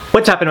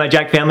What's happening, my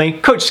Jacked family?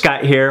 Coach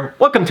Scott here.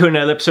 Welcome to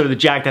another episode of the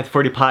Jacked at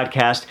 40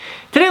 podcast.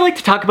 Today I'd like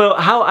to talk about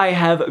how I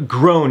have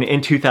grown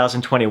in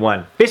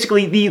 2021.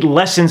 Basically, the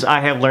lessons I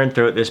have learned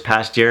throughout this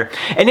past year.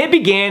 And it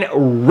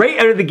began right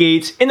out of the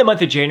gates in the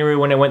month of January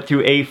when I went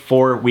through a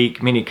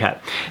 4-week mini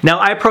cut. Now,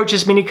 I approach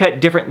this mini cut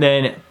different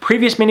than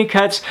previous mini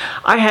cuts.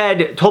 I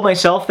had told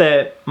myself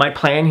that my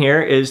plan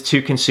here is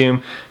to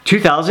consume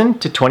 2,000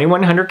 to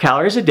 2,100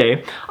 calories a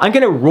day. I'm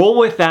gonna roll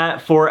with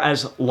that for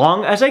as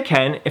long as I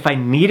can. If I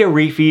need a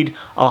refeed,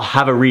 I'll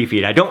have a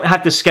refeed. I don't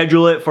have to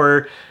schedule it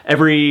for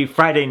every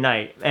Friday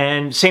night.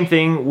 And same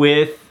thing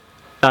with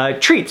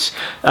treats,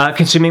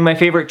 consuming my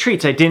favorite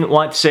treats. I didn't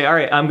want to say, all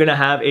right, I'm gonna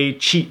have a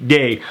cheat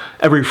day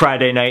every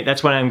Friday night.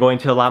 That's when I'm going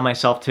to allow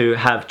myself to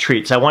have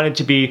treats. I wanted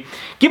to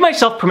give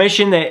myself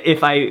permission that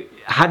if I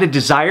had a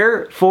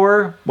desire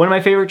for one of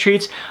my favorite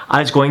treats, I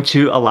was going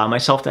to allow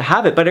myself to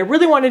have it. But I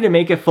really wanted to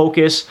make a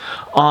focus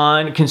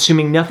on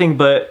consuming nothing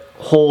but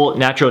whole,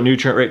 natural,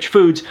 nutrient-rich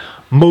foods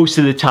most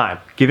of the time.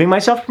 Giving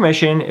myself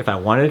permission, if I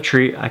wanted a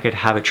treat, I could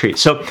have a treat.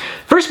 So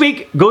first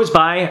week goes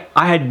by,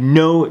 I had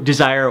no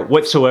desire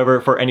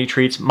whatsoever for any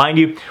treats. Mind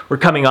you, we're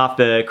coming off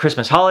the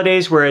Christmas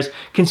holidays, whereas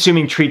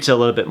consuming treats a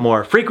little bit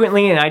more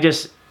frequently, and I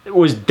just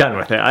was done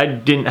with it. I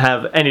didn't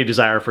have any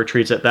desire for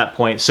treats at that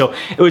point. So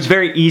it was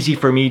very easy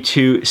for me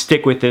to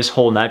stick with this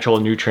whole,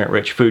 natural,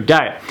 nutrient-rich food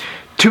diet.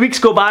 2 weeks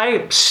go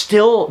by,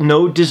 still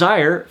no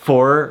desire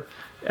for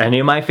any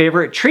of my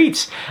favorite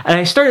treats. And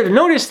I started to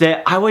notice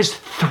that I was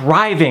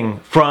thriving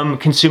from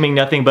consuming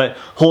nothing but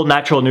whole,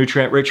 natural,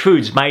 nutrient-rich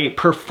foods. My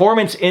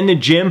performance in the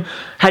gym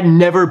had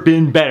never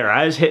been better.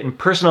 I was hitting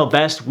personal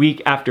best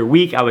week after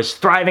week. I was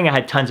thriving. I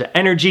had tons of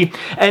energy.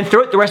 And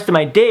throughout the rest of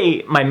my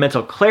day, my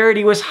mental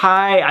clarity was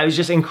high. I was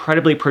just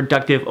incredibly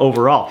productive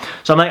overall.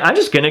 So I'm like, I'm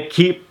just gonna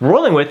keep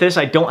rolling with this.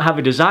 I don't have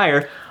a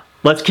desire.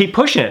 Let's keep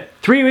pushing it.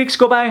 3 weeks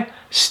go by,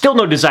 still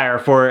no desire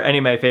for any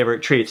of my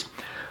favorite treats.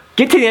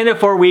 Get to the end of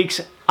 4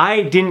 weeks,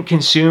 I didn't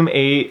consume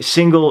a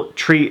single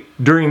treat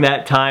during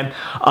that time,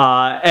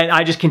 and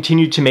I just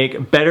continued to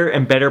make better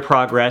and better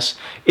progress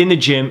in the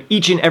gym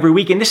each and every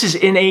week, and this is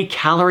in a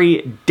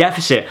calorie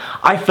deficit.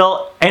 I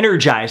felt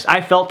energized.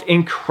 I felt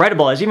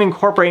incredible. I was even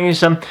incorporating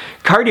some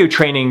cardio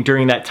training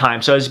during that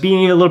time, so I was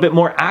being a little bit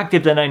more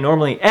active than I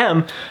normally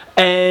am,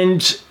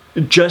 and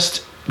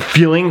just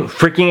feeling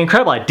freaking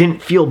incredible. I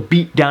didn't feel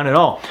beat down at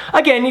all.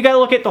 Again, you gotta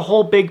look at the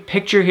whole big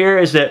picture here,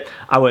 is that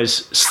I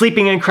was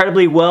sleeping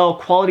incredibly well,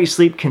 quality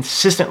sleep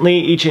consistently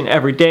each and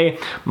every day.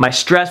 My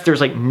stress, there's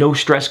like no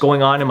stress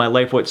going on in my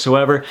life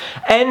whatsoever.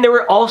 And there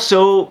were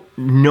also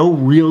no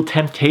real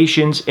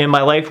temptations in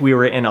my life. We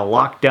were in a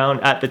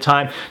lockdown at the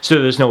time,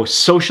 so there's no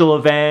social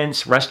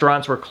events,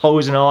 restaurants were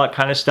closed and all that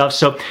kind of stuff.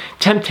 So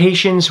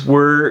temptations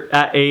were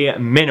at a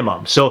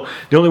minimum. So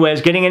the only way I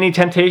was getting any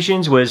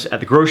temptations was at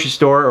the grocery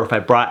store, or if I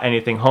brought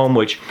anything home,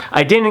 which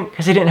I didn't,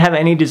 because I didn't have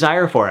any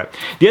desire for it.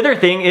 The other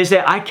thing is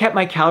that I kept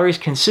my calories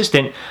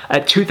consistent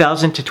at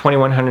 2,000 to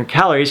 2,100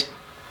 calories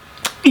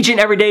each and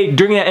every day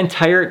during that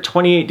entire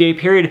 28-day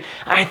period.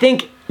 I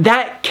think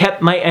that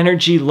kept my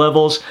energy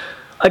levels,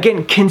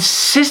 again,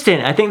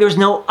 consistent. I think there was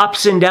no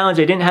ups and downs.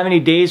 I didn't have any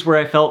days where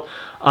I felt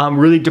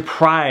really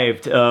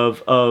deprived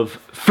of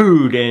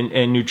food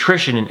and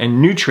nutrition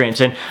and nutrients.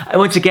 And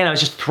once again, I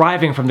was just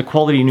thriving from the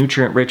quality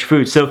nutrient-rich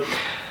food. So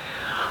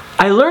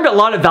I learned a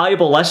lot of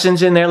valuable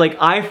lessons in there. Like,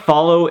 I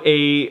follow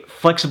a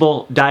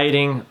flexible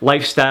dieting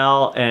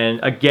lifestyle, and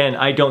again,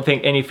 I don't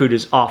think any food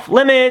is off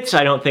limits.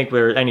 I don't think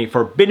there are any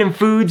forbidden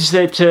foods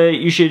that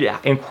you should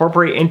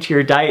incorporate into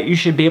your diet. You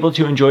should be able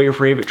to enjoy your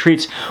favorite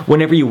treats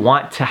whenever you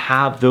want to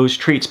have those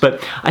treats.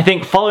 But I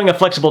think following a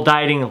flexible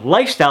dieting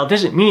lifestyle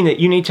doesn't mean that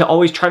you need to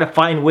always try to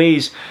find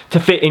ways to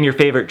fit in your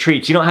favorite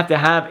treats. You don't have to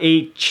have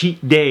a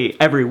cheat day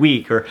every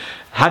week, or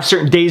have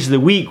certain days of the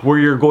week where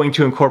you're going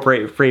to incorporate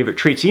your favorite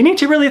treats. You need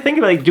to really think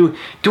about, like,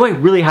 do I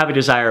really have a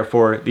desire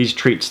for these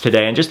treats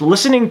today? And just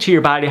listening to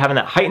your body, having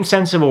that heightened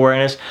sense of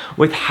awareness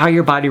with how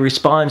your body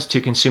responds to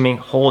consuming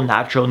whole,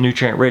 natural,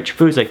 nutrient-rich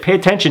foods. Like, pay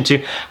attention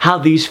to how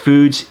these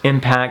foods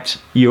impact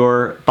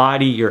your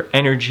body, your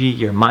energy,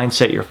 your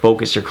mindset, your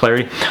focus, your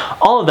clarity,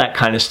 all of that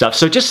kind of stuff.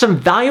 So just some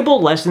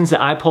valuable lessons that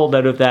I pulled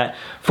out of that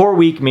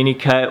 4-week mini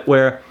cut,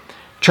 where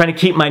trying to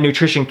keep my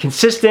nutrition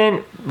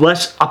consistent,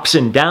 less ups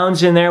and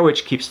downs in there,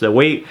 which keeps the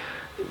weight,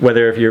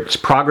 whether if your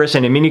progress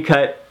in a mini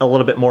cut, a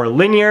little bit more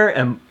linear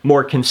and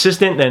more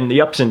consistent than the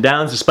ups and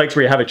downs, the spikes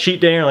where you have a cheat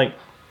day, or like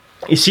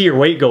you see your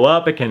weight go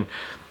up, it can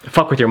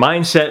fuck with your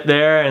mindset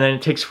there, and then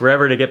it takes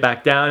forever to get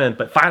back down.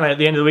 But finally at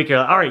the end of the week, you're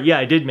like, all right, yeah,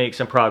 I did make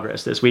some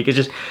progress this week. It's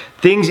just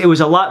things, it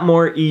was a lot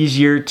more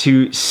easier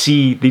to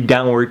see the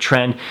downward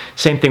trend.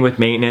 Same thing with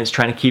maintenance,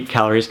 trying to keep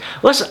calories,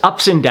 less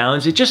ups and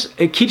downs.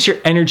 It keeps your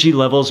energy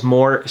levels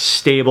more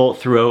stable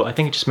throughout. I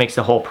think it just makes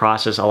the whole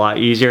process a lot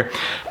easier.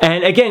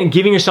 And again,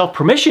 giving yourself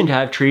permission to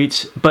have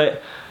treats,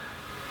 but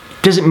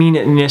doesn't mean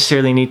that you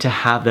necessarily need to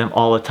have them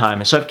all the time.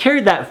 And so I've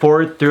carried that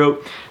forward throughout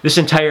this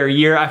entire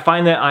year. I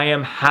find that I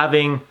am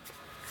having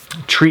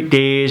treat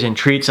days and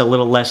treats a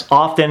little less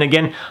often.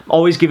 Again, I'm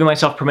always giving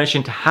myself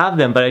permission to have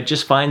them, but I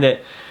just find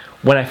that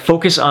when I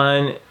focus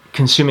on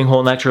consuming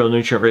whole, natural,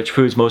 nutrient-rich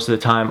foods most of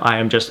the time, I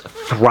am just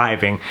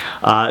thriving.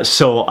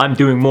 So I'm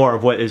doing more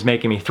of what is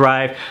making me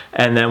thrive.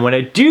 And then when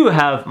I do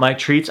have my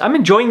treats, I'm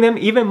enjoying them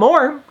even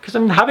more because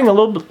I'm having a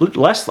little bit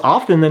less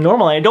often than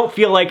normal. I don't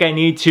feel like I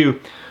need to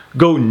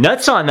go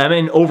nuts on them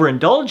and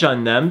overindulge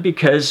on them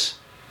because,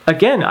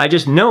 again, I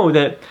just know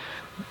that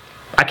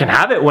I can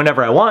have it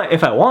whenever I want,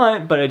 if I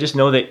want, but I just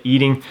know that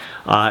eating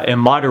in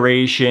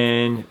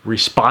moderation,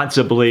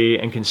 responsibly,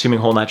 and consuming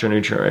whole, natural,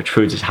 nutrient-rich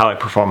foods is how I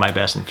perform my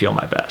best and feel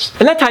my best.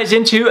 And that ties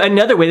into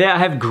another way that I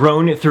have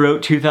grown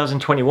throughout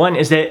 2021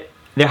 is that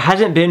there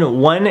hasn't been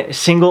one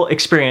single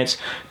experience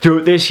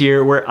throughout this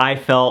year where I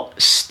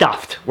felt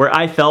stuffed, where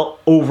I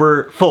felt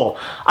over full.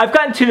 I've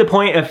gotten to the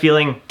point of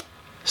feeling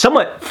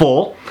somewhat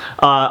full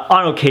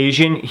on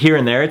occasion here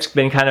and there. It's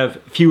been kind of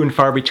few and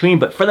far between,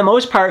 but for the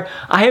most part,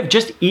 I have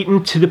just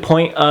eaten to the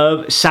point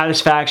of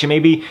satisfaction,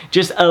 maybe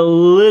just a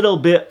little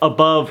bit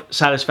above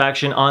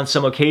satisfaction on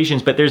some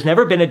occasions, but there's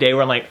never been a day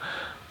where I'm like,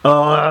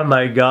 oh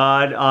my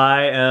God,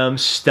 I am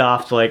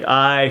stuffed. Like,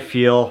 I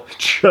feel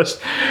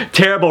just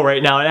terrible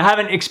right now. And I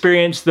haven't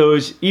experienced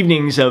those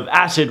evenings of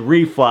acid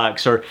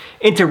reflux or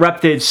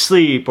interrupted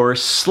sleep or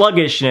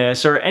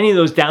sluggishness or any of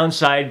those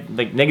downside,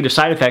 like negative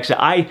side effects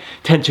that I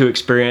tend to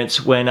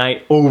experience when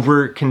I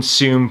over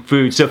consume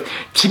food. So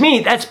to me,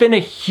 that's been a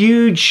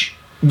huge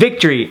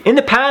victory. In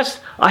the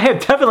past,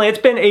 it's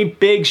been a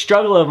big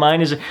struggle of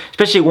mine,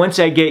 especially once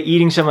I get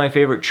eating some of my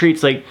favorite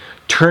treats, like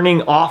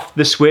turning off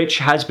the switch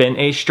has been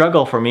a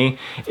struggle for me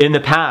in the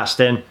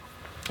past. And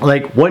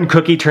like one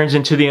cookie turns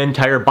into the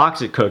entire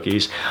box of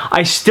cookies.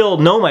 I still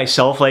know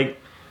myself, like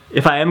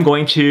if I am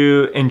going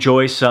to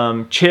enjoy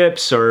some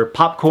chips or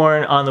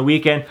popcorn on the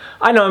weekend,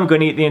 I know I'm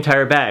going to eat the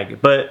entire bag.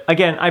 But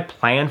again, I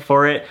plan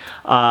for it.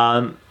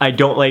 I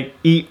don't like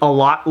eat a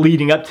lot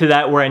leading up to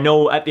that where I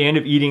know at the end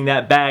of eating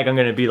that bag, I'm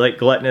going to be like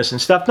gluttonous and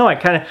stuff. No,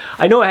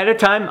 I know ahead of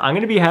time, I'm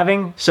going to be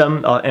having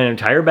an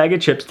entire bag of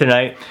chips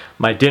tonight.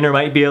 My dinner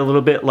might be a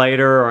little bit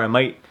lighter, or I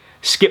might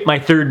skip my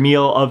third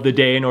meal of the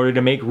day in order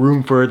to make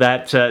room for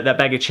that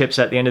bag of chips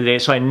at the end of the day.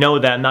 So I know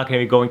that I'm not going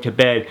to be going to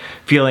bed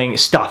feeling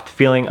stuffed,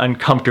 feeling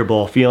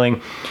uncomfortable,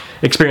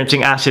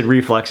 experiencing acid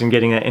reflux and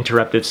getting that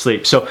interrupted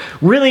sleep. So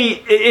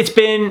really, it's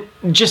been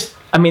just,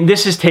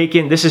 this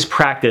is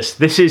practice.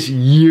 This is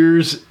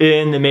years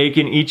in the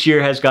making. Each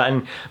year has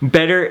gotten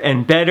better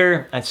and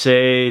better. I'd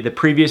say the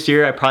previous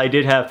year, I probably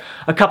did have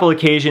a couple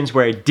occasions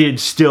where I did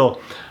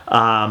still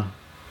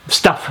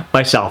stuff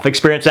myself,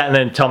 experience that, and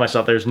then tell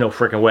myself there's no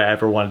freaking way I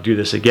ever want to do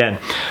this again.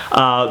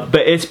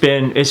 But it's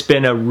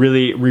been a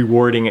really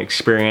rewarding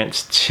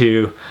experience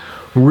to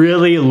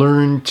really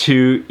learn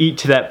to eat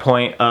to that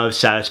point of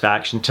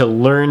satisfaction, to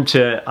learn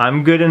to,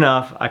 I'm good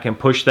enough, I can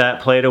push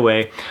that plate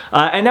away.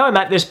 And now I'm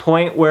at this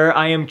point where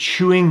I am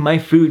chewing my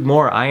food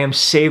more. I am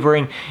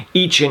savoring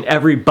each and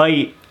every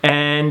bite.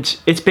 And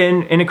it's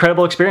been an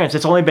incredible experience.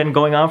 It's only been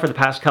going on for the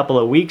past couple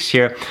of weeks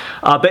here,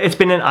 but it's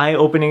been an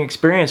eye-opening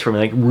experience for me,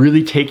 like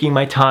really taking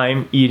my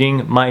time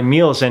eating my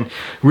meals, and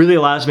really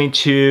allows me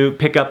to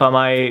pick up on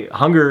my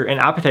hunger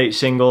and appetite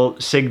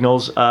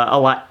signals a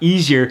lot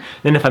easier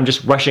than if I'm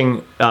just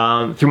rushing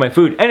through my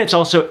food. And it's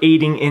also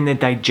aiding in the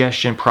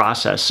digestion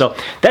process. So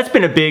that's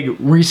been a big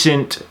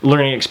recent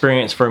learning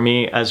experience for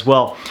me as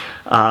well.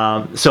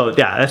 So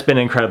yeah, that's been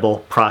an incredible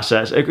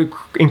process,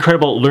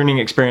 incredible learning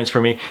experience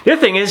for me. The other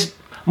thing is,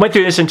 went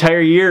through this entire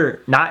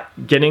year not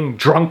getting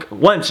drunk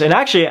once. And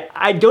actually,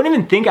 I don't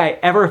even think I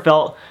ever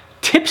felt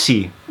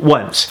tipsy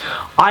once.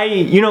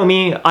 You know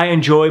me, I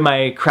enjoy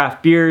my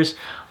craft beers.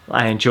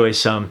 I enjoy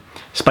some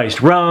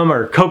spiced rum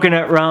or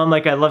coconut rum.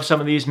 Like, I love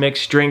some of these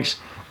mixed drinks.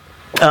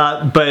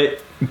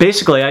 But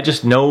basically, I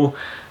just know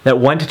that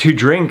 1 to 2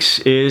 drinks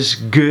is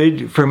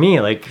good for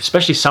me. Like,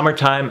 especially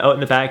summertime out in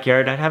the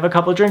backyard, I'd have a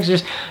couple of drinks,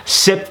 just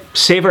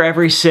savor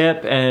every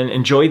sip and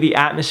enjoy the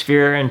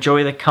atmosphere,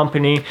 enjoy the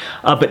company,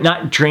 but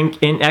not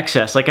drink in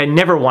excess. Like, I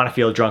never want to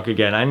feel drunk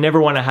again. I never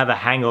want to have a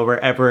hangover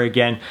ever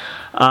again.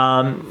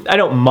 I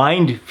don't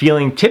mind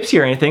feeling tipsy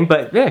or anything,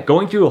 but yeah,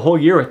 going through a whole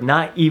year with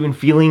not even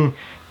feeling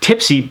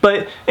tipsy,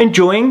 but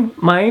enjoying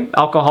my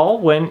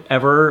alcohol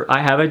whenever I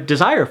have a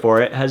desire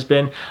for it has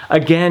been,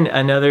 again,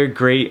 another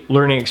great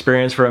learning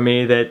experience for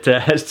me that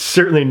has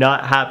certainly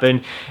not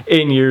happened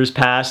in years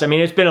past.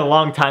 It's been a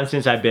long time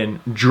since I've been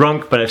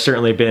drunk, but I've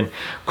certainly been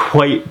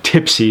quite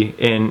tipsy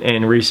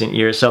in recent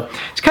years. So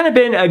it's kind of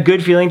been a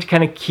good feeling to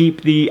kind of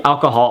keep the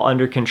alcohol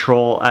under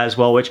control as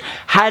well, which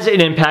has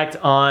an impact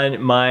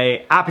on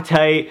my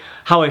appetite,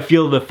 how I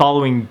feel the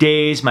following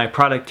days, my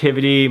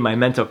productivity, my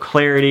mental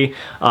clarity,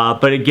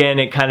 but again,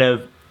 it kind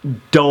of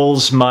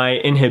dulls my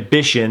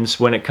inhibitions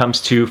when it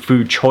comes to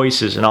food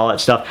choices and all that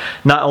stuff,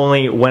 not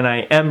only when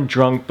I am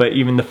drunk, but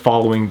even the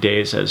following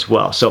days as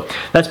well. So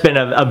that's been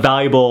a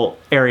valuable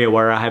area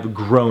where I have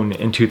grown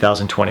in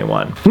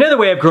 2021. Another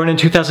way I've grown in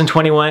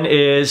 2021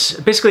 is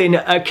basically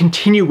a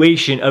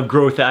continuation of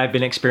growth that I've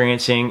been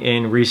experiencing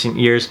in recent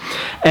years.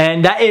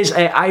 And that is,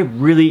 I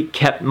really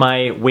kept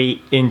my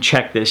weight in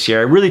check this year.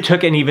 I really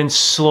took an even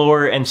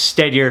slower and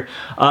steadier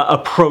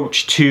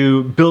approach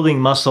to building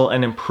muscle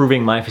and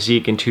improving my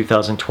physique in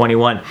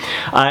 2021.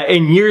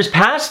 In years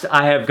past,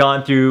 I have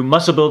gone through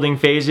muscle building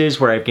phases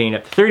where I've gained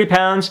up to 30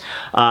 pounds,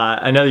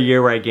 another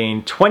year where I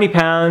gained 20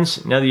 pounds,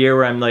 another year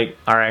where I'm like,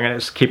 all right, I'm gonna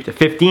just keep it to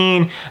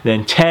 15,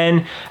 then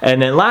 10,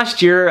 and then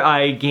last year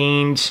I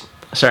gained,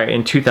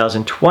 in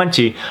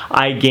 2020,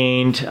 I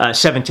gained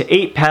 7 to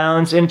 8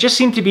 pounds, and it just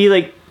seemed to be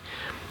like,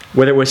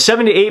 whether it was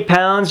 7 to 8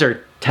 pounds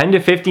or 10 to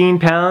 15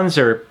 pounds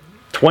or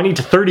 20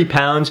 to 30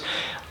 pounds,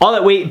 all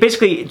that weight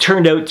basically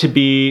turned out to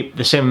be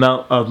the same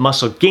amount of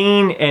muscle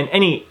gain, and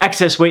any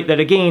excess weight that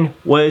I gained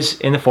was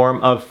in the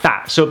form of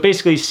fat. So it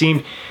basically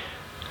seemed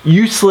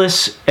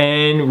useless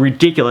and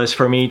ridiculous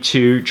for me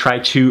to try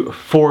to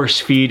force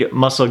feed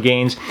muscle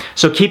gains.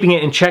 So keeping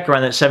it in check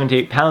around that 7 to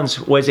 8 pounds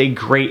was a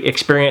great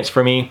experience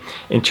for me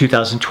in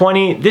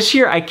 2020. This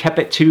year I kept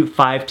it to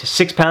 5 to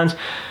 6 pounds.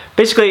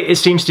 Basically, it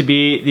seems to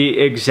be the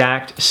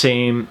exact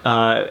same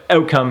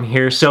outcome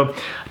here. So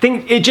I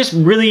think it just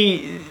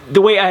really, the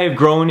way I have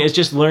grown is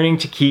just learning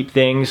to keep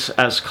things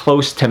as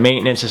close to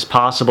maintenance as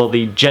possible.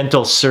 The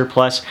gentle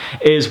surplus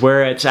is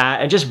where it's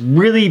at, and just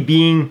really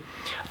being,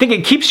 I think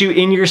it keeps you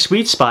in your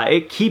sweet spot.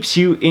 It keeps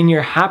you in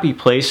your happy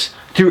place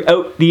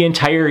throughout the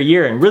entire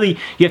year. And really,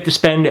 you have to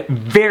spend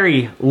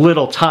very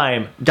little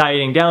time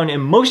dieting down.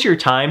 And most of your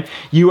time,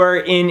 you are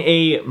in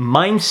a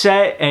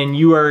mindset and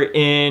you are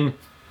in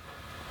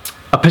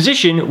a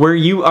position where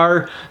you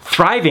are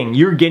thriving.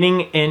 You're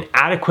getting an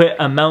adequate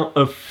amount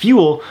of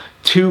fuel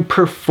to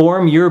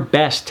perform your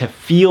best, to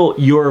feel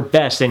your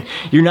best. And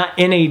you're not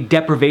in a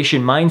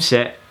deprivation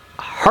mindset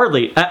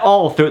hardly at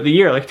all throughout the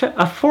year. Like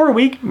a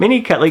 4-week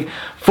mini cut, like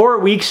 4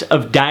 weeks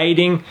of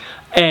dieting,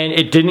 and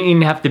it didn't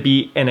even have to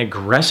be an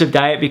aggressive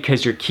diet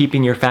because you're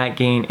keeping your fat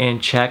gain in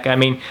check. I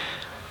mean,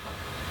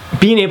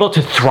 being able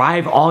to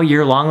thrive all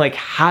year long, like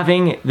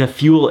having the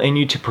fuel in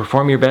you to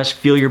perform your best,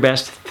 feel your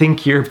best,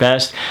 think your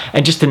best,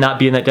 and just to not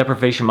be in that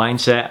deprivation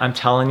mindset, I'm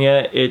telling you,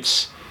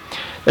 that's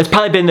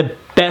probably been the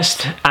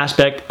best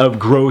aspect of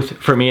growth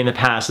for me in the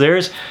past.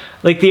 There's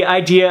like the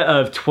idea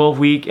of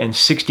 12-week and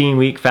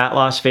 16-week fat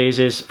loss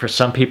phases, for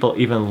some people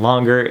even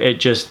longer. It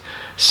just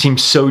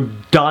seems so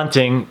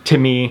daunting to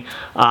me.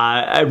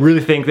 I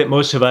really think that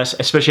most of us,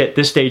 especially at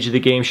this stage of the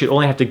game, should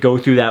only have to go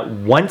through that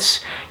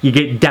once. You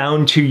get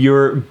down to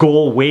your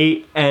goal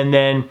weight, and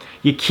then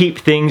you keep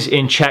things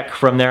in check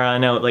from there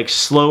on out, like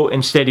slow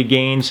and steady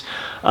gains,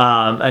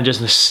 and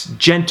just this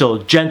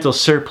gentle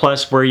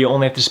surplus where you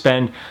only have to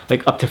spend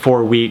like up to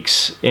 4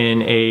 weeks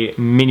in a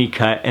mini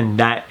cut, and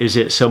that is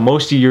it. So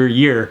most of your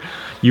year,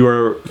 you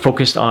are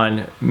focused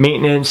on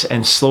maintenance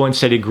and slow and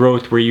steady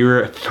growth where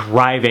you're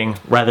thriving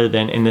rather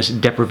than in this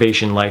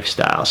deprivation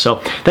lifestyle.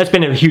 So that's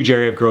been a huge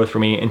area of growth for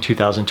me in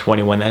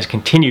 2021 that has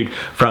continued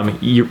from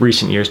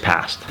recent years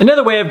past.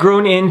 Another way I've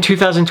grown in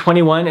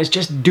 2021 is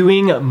just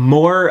doing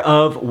more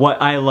of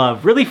what I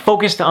love, really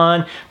focused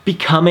on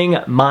becoming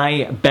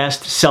my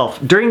best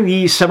self. During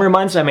the summer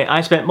months, I mean,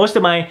 I spent most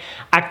of my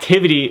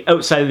activity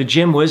outside of the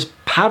gym was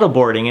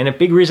paddleboarding, and a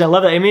big reason I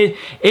love that, I mean,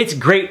 it's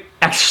great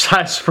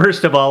exercise.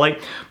 First of all,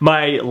 like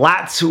my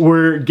lats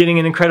were getting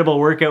an incredible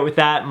workout with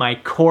that, my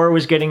core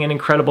was getting an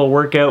incredible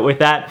workout with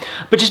that,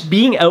 but just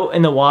being out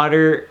in the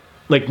water,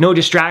 like no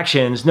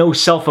distractions, no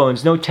cell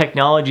phones, no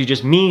technology,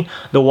 just me,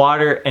 the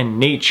water, and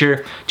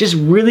nature, just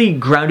really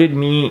grounded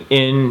me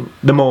in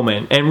the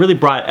moment and really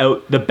brought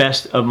out the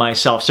best of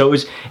myself. So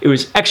it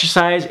was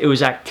exercise, it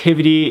was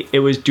activity, it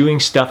was doing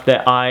stuff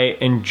that I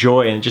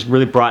enjoy, and it just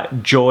really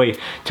brought joy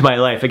to my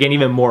life. Again,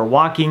 even more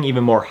walking,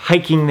 even more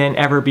hiking than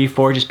ever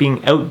before. Just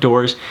being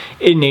outdoors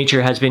in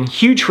nature has been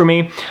huge for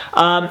me.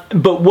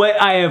 But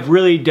what I have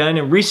really done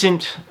in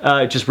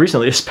just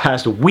recently, this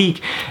past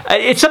week,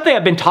 it's something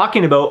I've been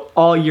talking about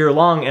all year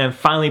long, and I'm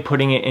finally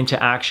putting it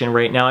into action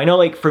right now. I know,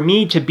 like, for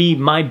me to be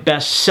my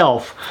best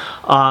self,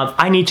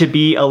 I need to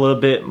be a little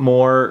bit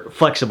more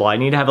flexible. I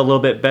need to have a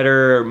little bit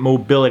better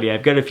mobility.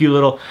 I've got a few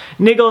little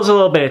niggles, a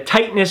little bit of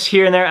tightness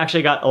here and there.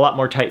 Actually got a lot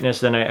more tightness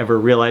than I ever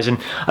realized, and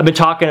I've been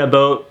talking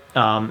about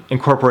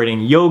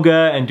incorporating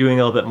yoga and doing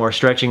a little bit more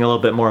stretching, a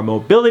little bit more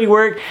mobility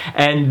work.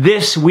 And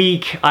this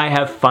week I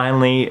have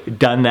finally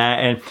done that.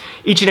 And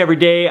each and every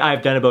day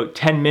I've done about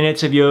 10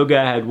 minutes of yoga.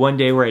 I had one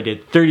day where I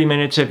did 30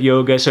 minutes of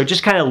yoga. So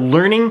just kind of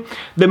learning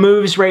the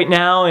moves right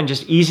now and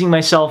just easing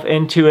myself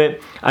into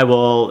it. I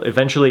will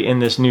eventually, in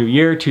this new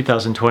year,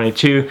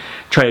 2022,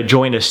 try to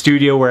join a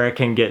studio where I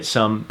can get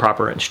some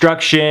proper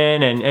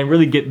instruction and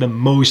really get the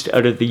most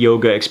out of the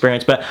yoga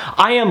experience. But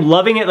I am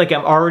loving it. Like,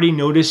 I'm already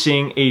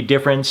noticing a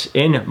difference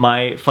in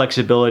my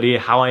flexibility,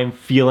 how I'm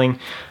feeling,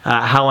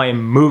 how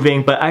I'm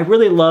moving. But I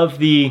really love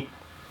the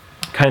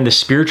kind of the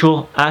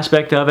spiritual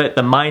aspect of it,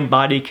 the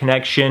mind-body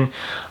connection,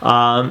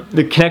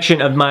 the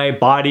connection of my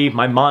body,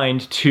 my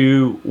mind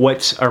to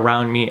what's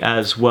around me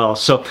as well.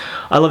 So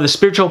I love the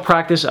spiritual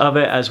practice of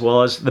it, as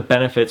well as the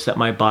benefits that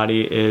my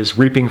body is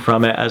reaping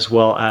from it, as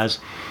well as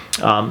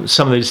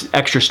some of these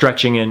extra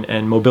stretching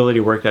and mobility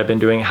work that I've been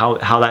doing,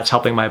 how that's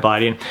helping my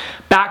body. And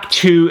back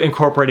to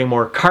incorporating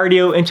more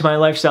cardio into my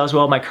lifestyle as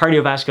well. My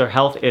cardiovascular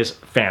health is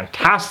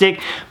fantastic,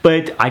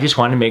 but I just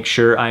want to make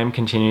sure I am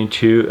continuing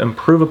to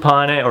improve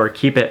upon it or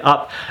keep it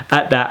up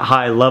at that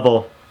high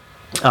level.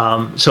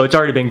 So it's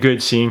already been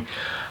good seeing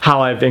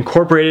how I've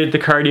incorporated the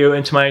cardio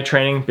into my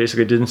training.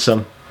 Basically did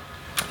some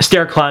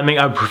stair climbing.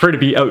 I would prefer to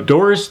be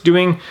outdoors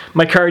doing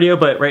my cardio,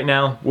 but right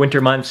now,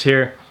 winter months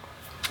here,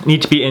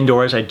 need to be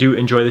indoors. I do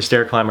enjoy the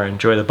stair climber, I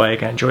enjoy the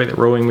bike, I enjoy the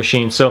rowing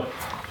machine. So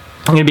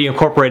I'm going to be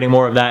incorporating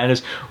more of that, and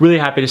is really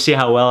happy to see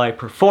how well I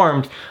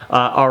performed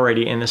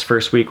already in this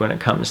first week when it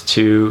comes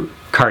to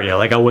cardio.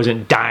 Like, I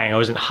wasn't dying, I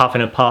wasn't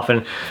huffing and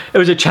puffing. It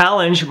was a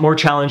challenge, more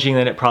challenging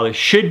than it probably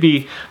should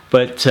be,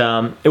 but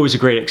it was a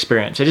great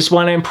experience. I just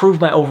want to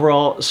improve my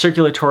overall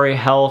circulatory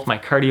health, my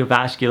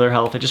cardiovascular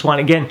health. I just want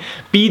to, again,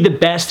 be the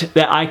best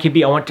that I can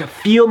be. I want to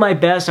feel my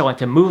best, I want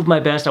to move my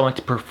best, I want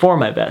to perform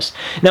my best.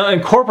 Now,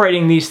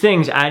 incorporating these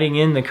things, adding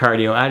in the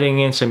cardio, adding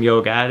in some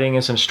yoga, adding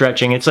in some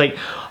stretching, it's like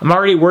I'm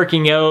already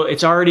working out,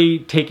 it's already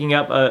taking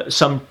up a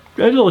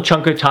little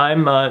chunk of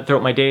time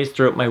throughout my days,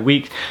 throughout my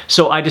week.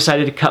 So I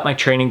decided to cut my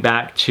training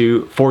back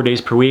to 4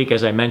 days per week,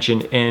 as I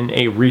mentioned in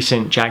a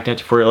recent Jacked At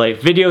for Your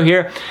Life video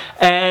here.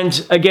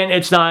 And again,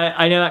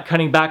 I'm not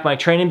cutting back my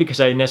training because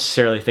I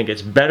necessarily think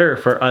it's better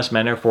for us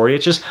men or 40.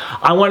 It's just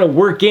I want to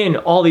work in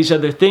all these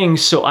other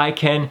things so I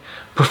can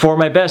perform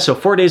my best. So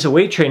 4 days of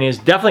weight training is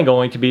definitely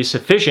going to be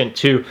sufficient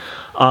to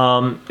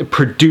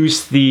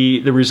produce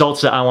the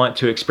results that I want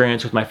to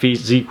experience with my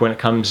physique when it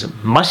comes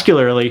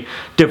muscularly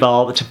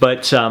developed.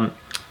 But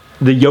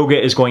the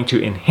yoga is going to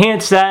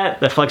enhance that.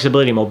 The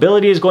flexibility and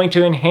mobility is going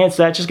to enhance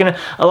that. It's just going to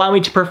allow me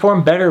to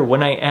perform better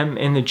when I am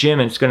in the gym,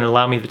 and it's going to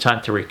allow me the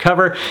time to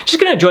recover. It's just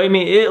going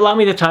to allow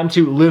me the time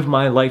to live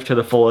my life to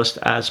the fullest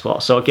as well.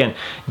 So again,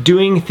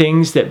 doing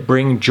things that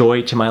bring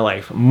joy to my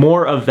life.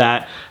 More of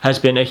that has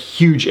been a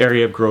huge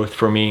area of growth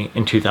for me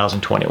in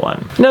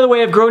 2021. Another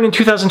way I've grown in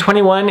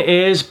 2021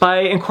 is by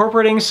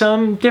incorporating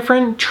some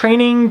different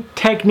training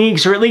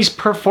techniques, or at least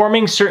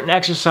performing certain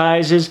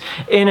exercises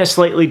in a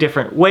slightly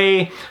different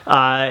way.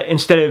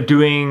 Instead of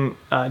doing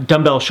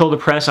dumbbell shoulder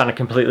press on a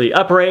completely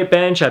upright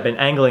bench, I've been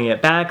angling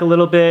it back a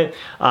little bit.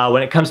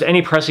 When it comes to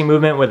any pressing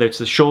movement, whether it's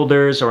the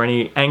shoulders or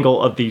any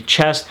angle of the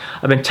chest,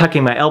 I've been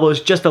tucking my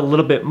elbows just a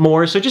little bit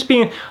more. So just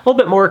being a little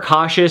bit more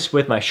cautious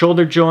with my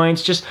shoulder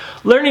joints, just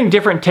learning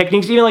different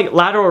techniques. Even like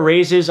lateral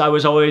raises, I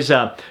was always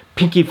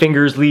pinky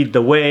fingers lead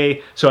the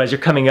way. So as you're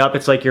coming up,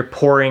 it's like you're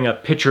pouring a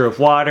pitcher of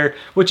water,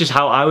 which is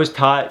how I was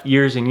taught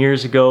years and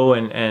years ago,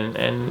 and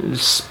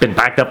it's been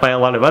backed up by a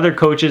lot of other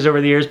coaches over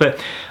the years. But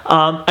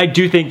I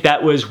do think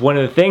that was one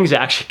of the things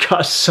that actually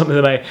caused some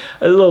of my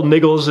little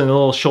niggles and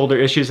little shoulder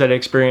issues that I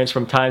experienced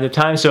from time to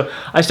time. So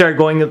I started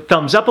going the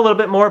thumbs up a little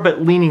bit more,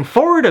 but leaning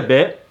forward a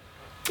bit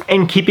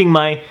and keeping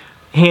my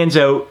hands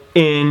out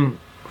in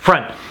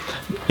front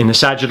in the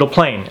sagittal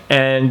plane.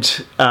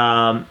 And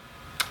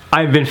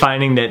I've been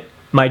finding that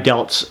my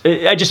delts,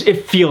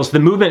 the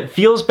movement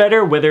feels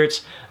better. Whether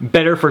it's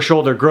better for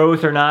shoulder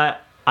growth or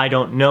not, I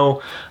don't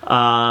know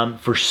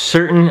for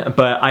certain,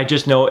 but I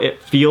just know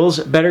it feels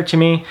better to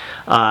me.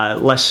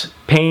 Less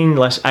pain,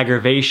 less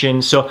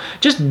aggravation. So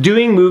just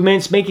doing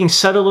movements, making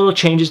subtle little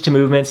changes to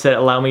movements that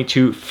allow me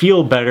to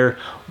feel better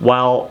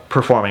while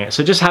performing it.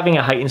 So just having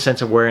a heightened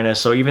sense of awareness,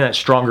 so even that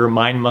stronger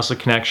mind-muscle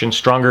connection,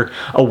 stronger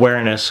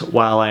awareness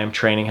while I am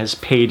training has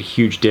paid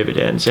huge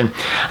dividends. And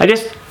I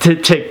just,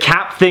 to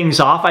cap things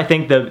off, I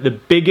think the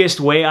biggest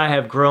way I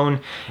have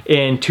grown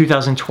in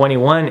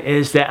 2021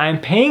 is that I'm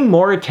paying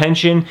more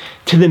attention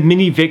to the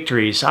mini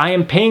victories. I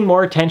am paying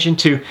more attention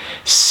to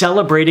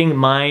celebrating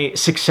my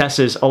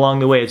successes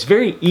along the way. It's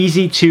very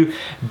easy to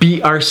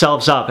beat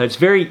ourselves up. It's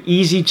very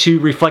easy to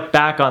reflect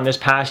back on this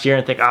past year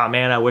and think, oh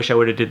man, I wish I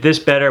would have did this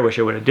better. I wish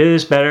I would have did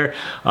this better.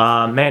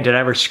 Man, did I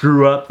ever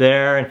screw up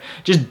there? And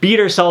just beat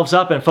ourselves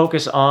up and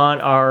focus on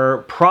our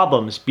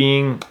problems,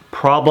 being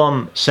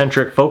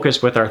problem-centric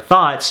focus with our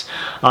thoughts.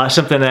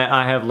 Something that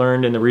I have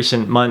learned in the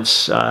recent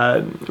months,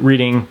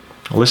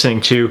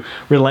 listening to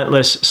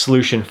Relentless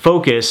Solution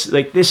Focus.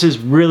 Like, this is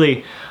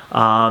really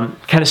kind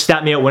of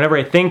stat me out whenever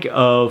I think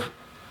of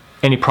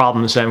any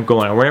problems that I'm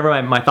going on.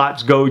 Whenever my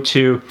thoughts go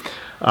to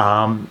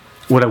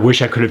what I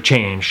wish I could have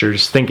changed, or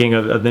just thinking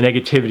of the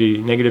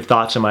negative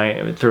thoughts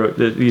through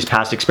these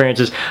past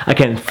experiences, I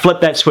can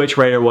flip that switch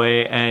right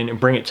away and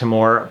bring it to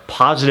more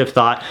positive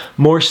thought,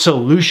 more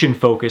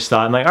solution-focused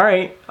thought. I'm like, all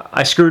right,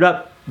 I screwed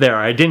up there.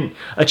 I didn't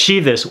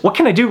achieve this. What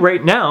can I do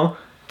right now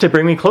to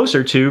bring me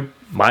closer to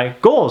my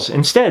goals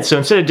instead? So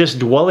instead of just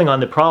dwelling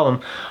on the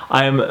problem,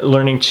 I'm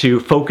learning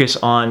to focus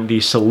on the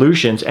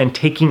solutions and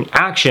taking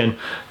action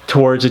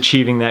towards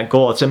achieving that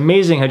goal. It's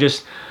amazing how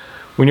just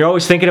When you're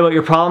always thinking about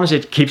your problems,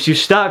 it keeps you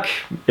stuck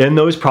in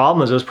those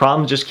problems. Those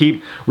problems just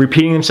keep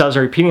repeating themselves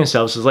and repeating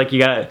themselves. It's like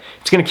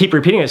it's going to keep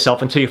repeating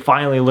itself until you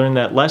finally learn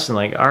that lesson.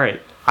 Like, all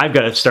right, I've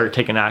got to start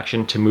taking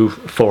action to move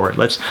forward.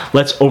 Let's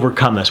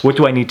overcome this. What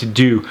do I need to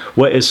do?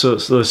 What is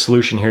the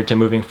solution here to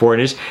moving forward?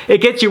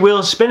 It gets your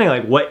wheels spinning.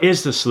 Like, what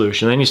is the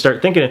solution? Then you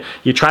start thinking,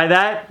 you try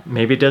that,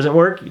 maybe it doesn't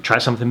work. You try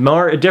something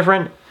more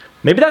different.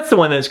 Maybe that's the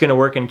one that's going to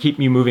work and keep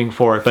you moving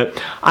forward.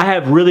 But I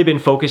have really been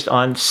focused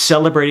on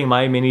celebrating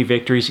my mini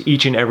victories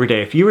each and every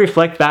day. If you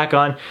reflect back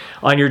on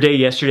your day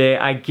yesterday,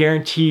 I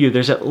guarantee you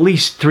there's at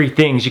least 3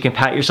 things you can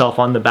pat yourself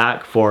on the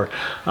back for,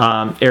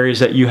 areas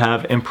that you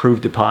have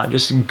improved upon.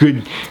 Just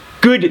good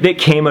that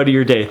came out of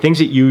your day, things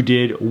that you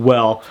did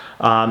well,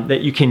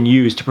 that you can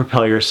use to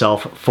propel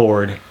yourself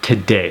forward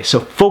today.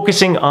 So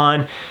focusing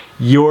on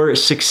your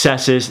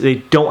successes, they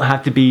don't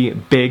have to be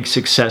big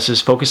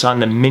successes. Focus on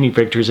the mini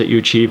victories that you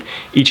achieve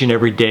each and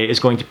every day is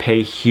going to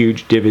pay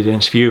huge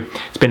dividends for you.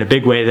 It's been a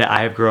big way that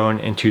I have grown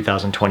in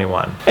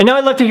 2021. And now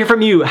I'd love to hear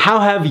from you. How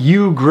have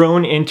you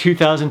grown in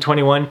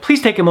 2021?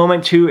 Please take a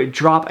moment to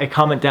drop a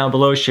comment down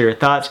below, share your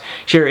thoughts,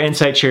 share your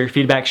insights, share your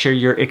feedback, share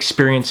your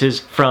experiences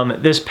from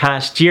this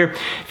past year.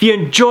 If you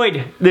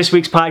enjoyed this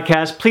week's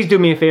podcast, please do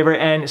me a favor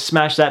and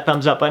smash that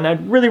thumbs up button.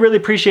 I'd really, really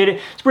appreciate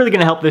it. It's really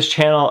gonna help this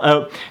channel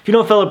out. If you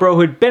know a fellow bro who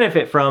would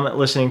benefit from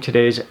listening to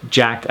today's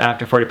Jacked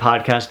After 40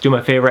 podcast, do me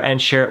a favor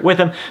and share it with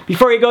them.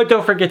 Before you go,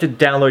 don't forget to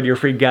download your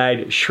free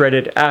guide,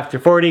 Shredded After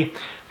 40.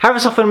 Have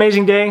yourself an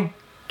amazing day.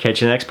 Catch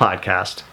you in the next podcast.